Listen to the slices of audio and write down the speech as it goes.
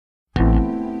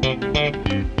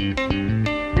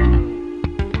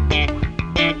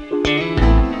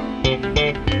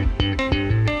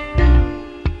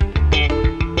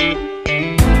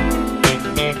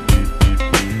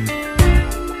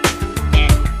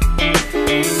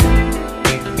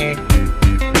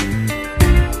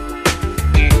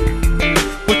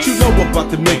About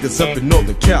the niggas up in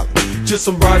Northern Cali, just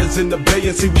some riders in the Bay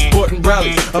and see we sporting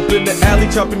rallies. Up in the alley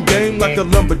chopping game like a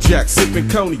lumberjack, sipping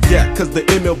cognac, cause the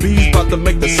MLB's about to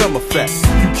make the summer fat.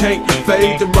 You can't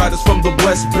fade them riders from the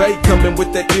West Bay, coming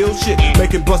with that ill shit,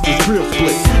 making busters real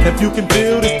split. If you can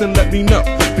feel this, then let me know,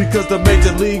 because the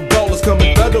major league ballers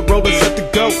coming federal and set to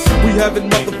go. We having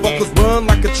motherfuckers run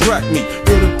like a track meet,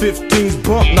 building 15s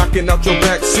bump, knocking out your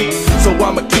back seat. So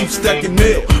I'ma keep stacking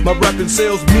nail, my rapping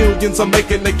sales millions, I'm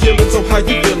making a killing. So how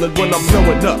you feeling when I'm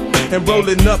blowing up and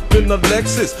rolling up in the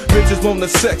Lexus? Bitches wanna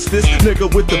sex this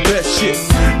nigga with the best shit.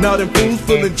 Now them fools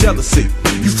feeling jealousy,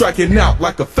 you striking out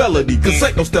like a felony, cause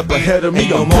ain't no step ahead of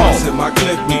me. I'm Mars in my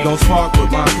clique, we gon' spark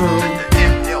with my crew. The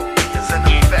MLB is in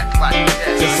effect like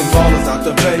that. Just some ballers out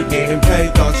the Bay getting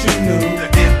paid, thought you knew. The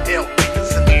MLB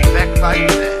is in effect like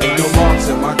that. Ain't no marks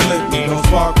in my clique, we gon'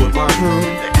 spark with my crew.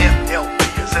 The MLB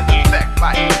is in effect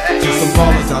like that. Just some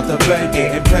ballers out the Bay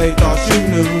getting paid, thought you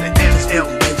knew. The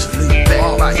MLB is in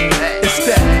effect like that. It's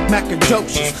that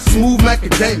macadocious, smooth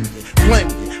macadamia, blame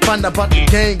me. Find out about the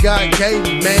gang God gave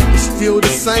me, man. It's still the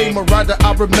same. A rider,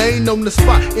 I remain on the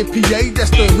spot. In PA, that's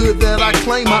the hood that I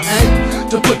claim. I aim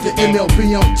to put the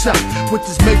MLB on top with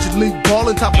this major league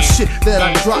ballin' type of shit that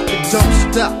I drop and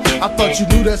don't stop. I thought you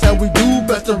knew that's how we do.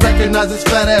 Best to recognize this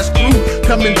fat ass crew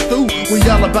coming through. We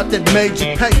all about that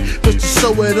major pay, just to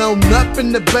show it on up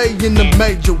in the Bay in the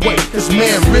major way. Cause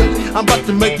man, really, I'm about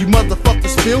to make you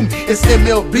motherfuckers feel me. It's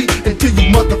MLB until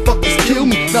you motherfuckers kill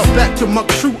me. Now back to my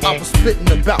crew, I was spitting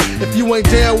about. If you ain't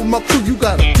down with my crew, you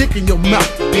got a dick in your mouth,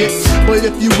 bitch. But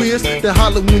if you is, then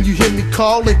holler when you hear me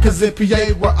calling. Cause in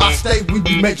PA where I stay, we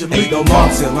be major league. Ain't no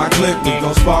marks in my clique, we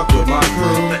gon' spark with my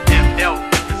crew. The MLB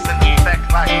is in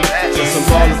effect like that. Just some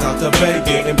ballers out the Bay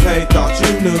getting paid, thought you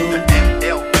knew. The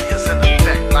MLB is in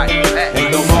effect like that.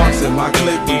 Ain't no marks in my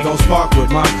clique, we gon' spark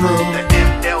with my crew. The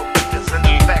MLB is in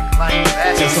effect like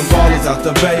that. Just some ballers out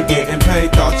the Bay getting paid,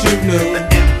 thought you knew. The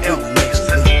MLB is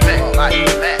in effect like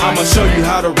that. I'ma show you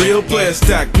how the real players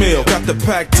stack meal. Got the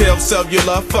pack tail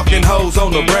cellular, fucking hoes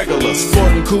on the regular.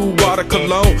 Sporting cool water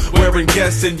cologne, wearing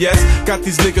Guess and yes. Got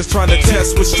these niggas trying to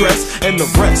test with stress and the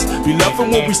rest. Be loving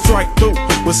when we strike through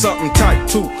with something tight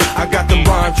too. I got them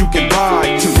rhymes you can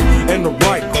ride to, and the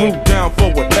right crew down for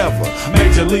whatever.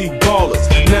 Major league ballers,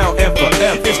 now and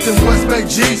forever. It's them West Bay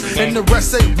G's and the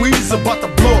rest say we's about to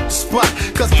blow up the spot.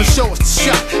 Cause for sure it's the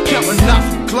shot, counting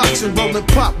knocks with Glocks and rolling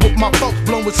pop with my folks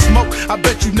blowing smoke. I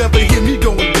bet you never hear me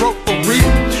going broke for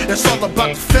real. It's all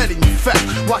about the fatty in fact.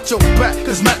 Watch your back,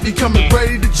 cause Matt be coming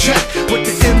ready to jack. With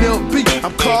the MLB,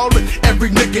 I'm calling every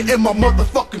nigga in my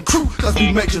motherfucking crew, cause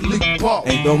we major league ball.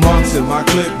 Ain't no marks in my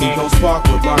clique, we gon' spark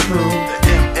with my crew.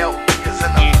 The MLB is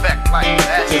in effect like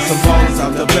that. Just some ballers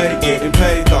out the Bay getting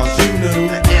paid, thought you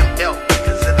knew. The MLB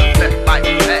is in effect like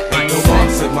that. Ain't no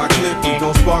marks in my clique, we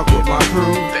gon' spark with my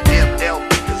crew. The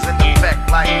MLB is in effect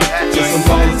like that. Just some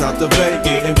ballers out the Bay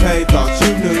getting paid, thought you knew.